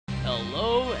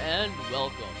and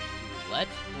welcome to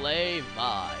Let's Play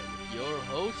My with your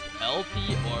host,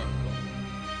 LP Oracle.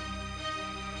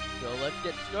 So let's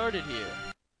get started here.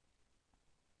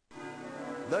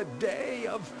 The day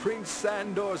of Prince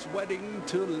Sandor's wedding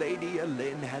to Lady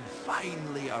Elin had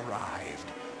finally arrived.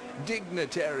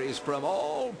 Dignitaries from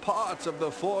all parts of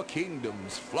the Four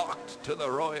Kingdoms flocked to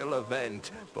the royal event,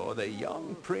 for the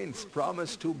young prince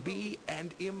promised to be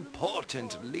an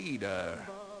important leader.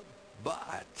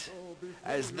 But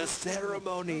as the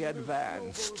ceremony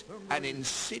advanced, an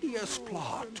insidious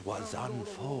plot was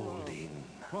unfolding.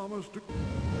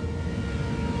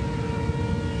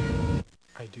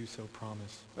 I do so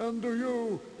promise. And do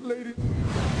you, lady?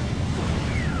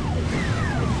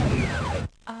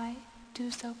 I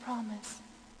do so promise.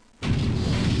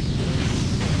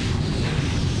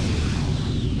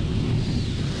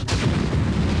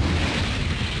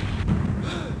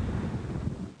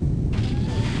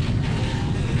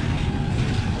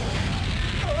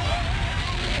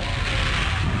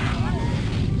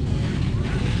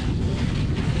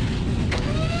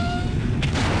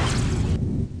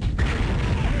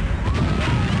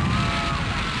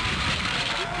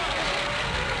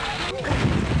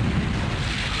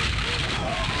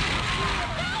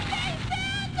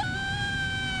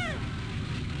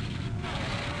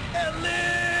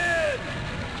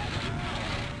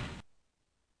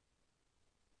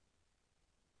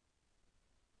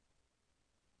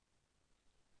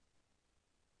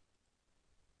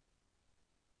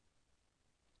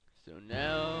 So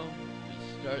now we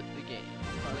start the game.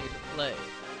 Finally get to play.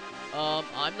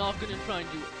 I'm not gonna try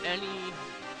and do any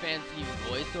fancy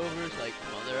voiceovers like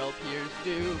some other LPers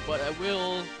do, but I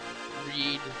will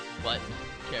read what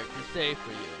characters say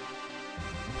for you.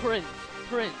 Prince.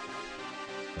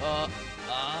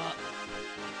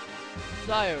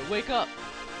 Sire, wake up.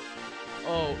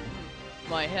 Oh,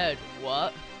 my head.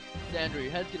 What? Sandra,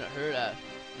 your head's gonna hurt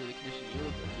after the condition you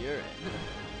look like you're in.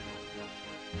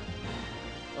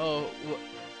 Oh,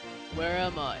 where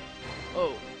am I?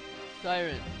 Oh,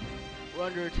 Siren, we're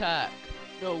under attack.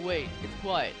 No, wait, it's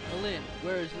quiet. Elin,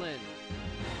 where is Lynn?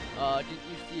 Didn't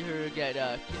you see her get,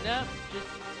 kidnapped just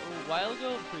a while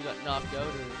ago before you got knocked out,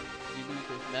 or did you lose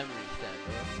those memories,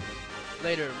 Sandra?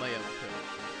 Later, my young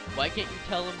prince. Why can't you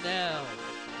tell him now?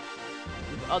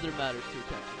 We've other matters to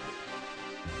attend to.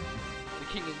 The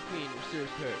king and queen were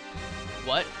seriously hurt.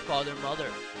 What? Father,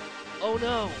 mother? Oh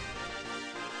no!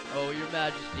 Oh, your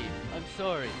majesty, I'm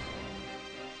sorry.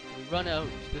 We run out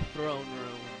to the throne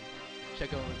room,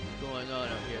 check out what's going on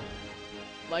out here.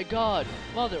 My god,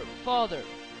 mother, father!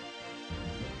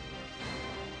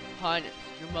 Highness,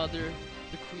 your mother,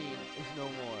 the queen, is no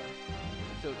more.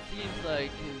 So it seems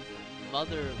like his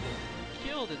mother was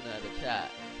killed in that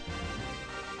attack.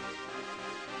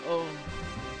 Oh,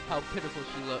 how pitiful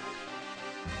she looks.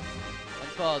 And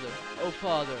father, oh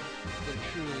father, there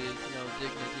truly is no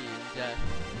dignity in death.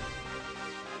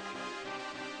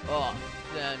 Oh,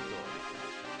 Sandor,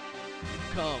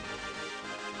 you've come.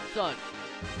 Son,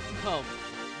 come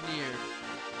near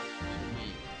to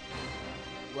me,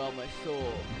 while my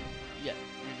soul yet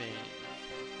remains.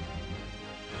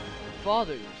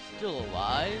 Father, you're still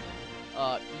alive?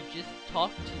 He just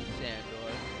talked to you,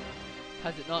 Sandor.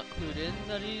 Has it not clued in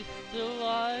that he's still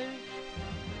alive?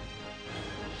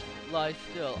 Just lie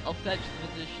still, I'll fetch the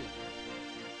physician.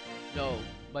 No,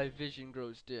 my vision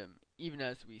grows dim, even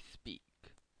as we speak.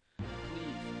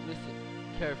 Please, listen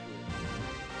carefully.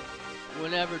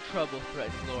 Whenever trouble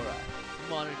threatens Lorath, the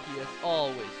monarchy has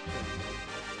always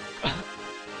turned.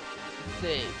 The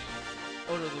sage,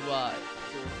 Odo the Wise,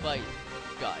 for advice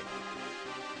and guidance.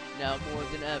 Now more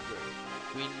than ever,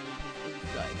 we need his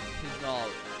insight, his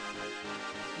knowledge.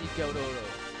 Seek out Odo.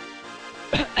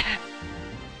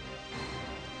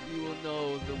 You will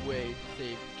know the way to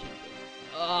save the kingdom.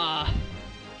 Ah!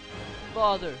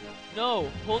 Father, no,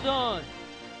 hold on!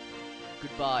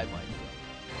 Goodbye, my son.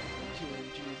 Tune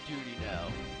to your duty now.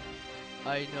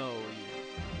 I know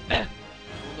you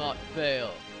will not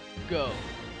fail. Go.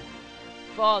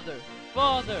 Father!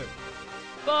 Father!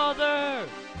 Father!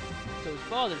 So his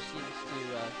father seems to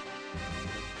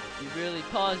be really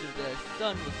positive that his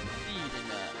son will succeed in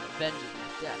avenging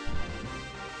his death.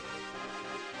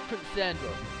 Prince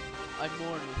Sandor, I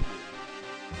mourn with you.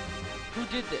 Who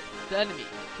did this? The enemy.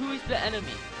 Who is the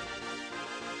enemy?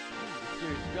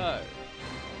 Mysterious guard.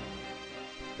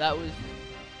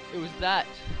 It was that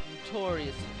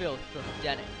notorious filth from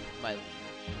Dennick, my liege.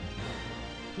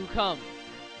 Who comes?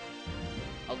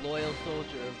 A loyal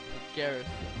soldier of the garrison,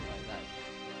 my majesty.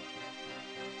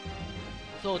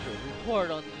 Soldier, report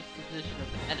on the disposition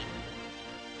of the enemy.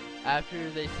 After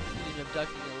they succeed in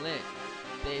abducting Elin,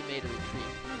 they made a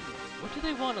retreat. What do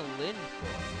they want a Lin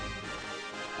for?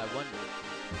 I wonder.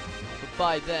 But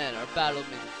by then, our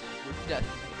battlements were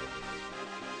decimated.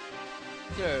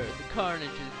 Sir, the carnage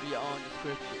is beyond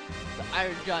description. The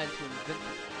Iron Giants were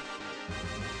invincible.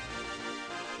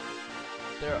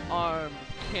 They're armed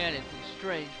with cannons and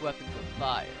strange weapons of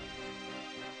fire.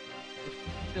 The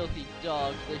filthy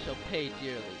dogs, they shall pay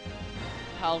dearly.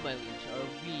 How, my liege, are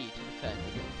we to defend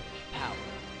against such power?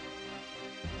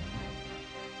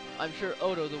 I'm sure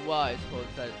Odo the Wise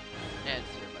holds that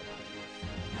answer, my prince.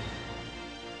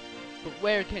 But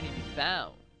where can he be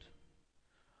found?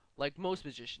 Like most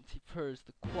magicians, he prefers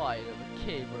the quiet of a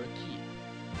cave or a keep.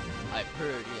 I've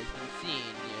heard he has been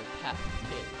seen near Path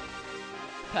Cave.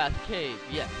 Path Cave,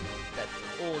 yes, that's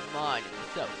the old mine in the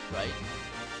south, right?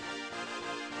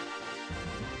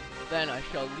 Then I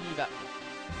shall leave at once.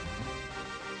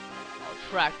 I'll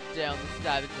track down the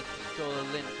savages who stole a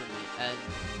Lin from me, and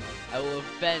I will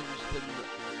avenge the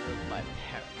murder of my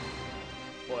parents,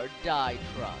 or die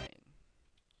trying.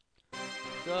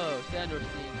 So, Sandor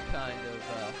seems kind of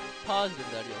positive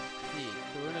that he'll succeed.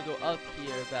 So we're gonna go up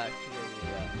here back to where we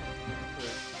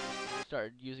first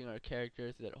started using our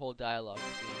characters, that whole dialogue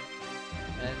scene.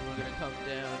 And we're gonna come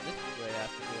down this way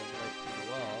after going right through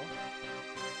the wall.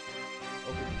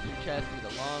 Open the two chests with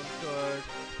a long sword,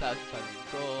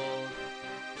 1,500 gold,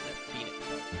 and a phoenix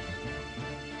heart.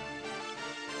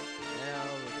 Now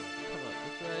we're gonna come up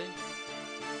this way.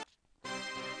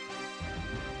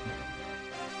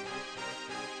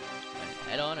 And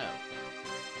head on out.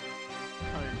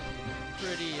 Carnage seems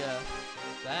pretty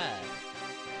bad.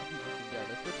 People seem to us.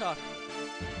 We're talking. Oh,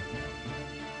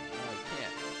 I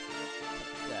can't.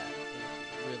 That's sad.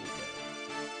 It's really good.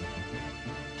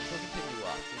 We'll continue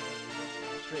walking.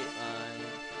 Straight line.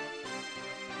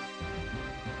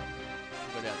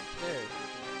 We'll go down the stairs.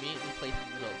 Immediately placed in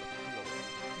the middle of the floor.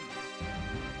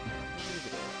 Move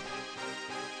it over.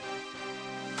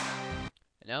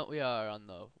 And now we are on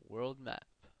the world map.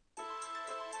 So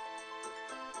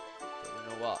we're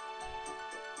gonna walk.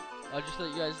 I'll just let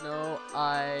you guys know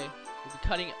I will be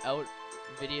cutting out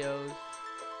videos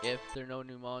if there are no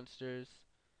new monsters.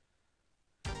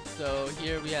 So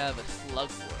here we have a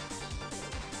slugworth.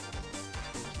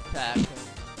 Just attack him.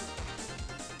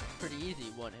 Pretty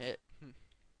easy, one hit.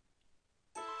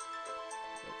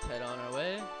 Let's head on our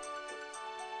way.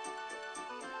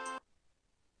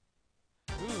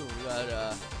 Ooh, we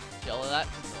got gel of that.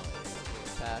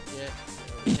 We'll attack it.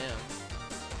 There's him.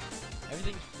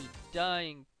 Everything should be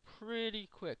dying pretty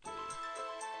quickly.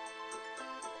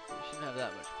 So we shouldn't have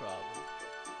that much problem.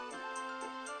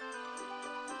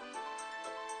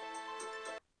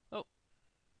 Oh.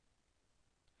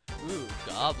 Ooh,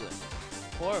 goblin.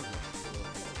 4 of them.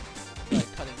 We'll try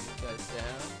cutting these guys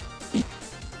down.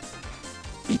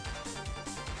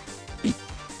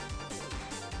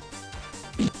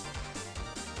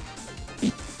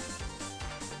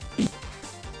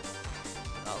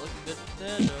 Not looking good for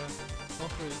Sandor.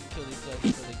 Hopefully we can kill these guys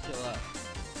before they kill us.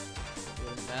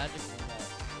 Doing magic and that.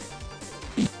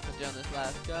 Put down this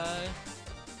last guy.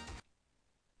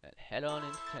 And head on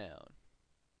into town.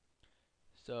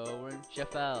 So we're in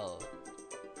Jeffle.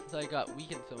 Since I got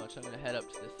weakened so much, I'm gonna head up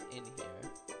to this inn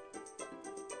here.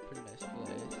 Pretty nice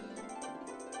place.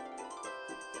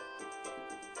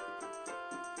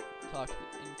 Talk to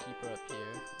the innkeeper up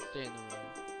here. Stay in the room.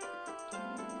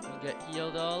 And get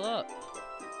healed all up.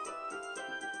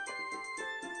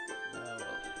 Now we'll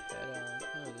head on.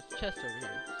 Oh, there's a chest over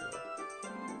here. So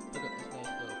pick up this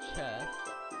nice little chest.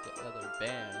 Get leather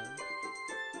bands.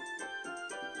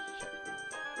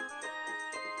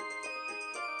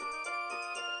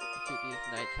 What these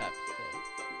knights have to say.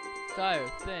 Sire,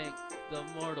 thank the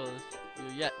mortals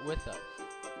you're yet with us.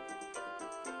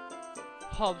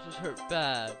 Hobbs was hurt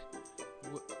bad.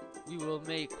 We will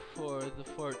make for the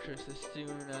fortress as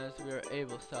soon as we are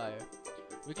able, sire.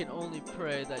 We can only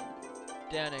pray that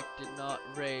Danik did not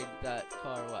raid that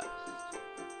far west.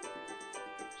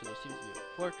 So there seems to be a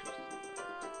fortress.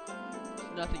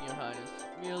 It's nothing, your highness.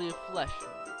 Merely a flesh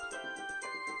wound.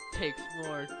 Takes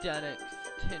more Danik's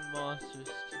tin monsters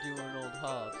to do an old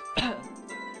Hobbs.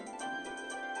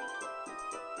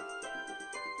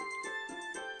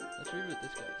 Let's read what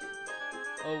this guy says.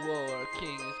 Oh whoa, our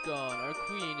king is gone, our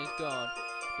queen is gone.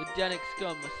 The Danik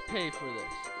scum must pay for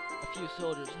this. A few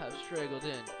soldiers have straggled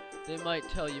in. They might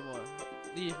tell you more.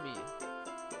 Leave me.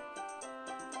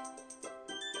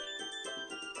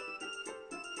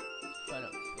 Let's find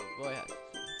out what this little boy has to say.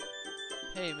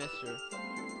 Hey mister,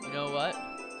 you know what?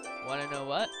 Wanna know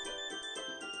what?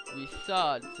 We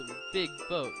sawed some big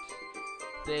boats.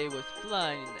 They was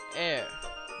flying in the air.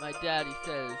 My daddy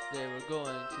says they were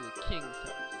going to the king's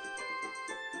house.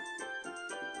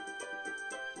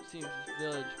 seems this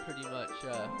village pretty much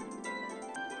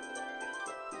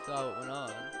saw what went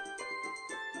on.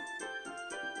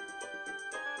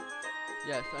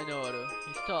 Yes, I know, Otto.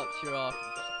 He stops here often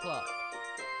for supply.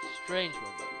 Strange one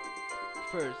though.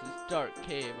 Prefers this dark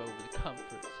cave over the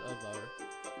comforts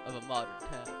of a modern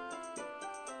town.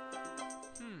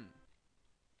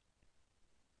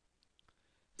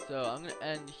 So I'm gonna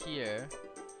end here.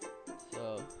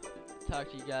 So talk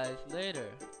to you guys later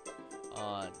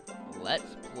on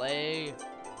Let's Play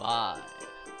 5.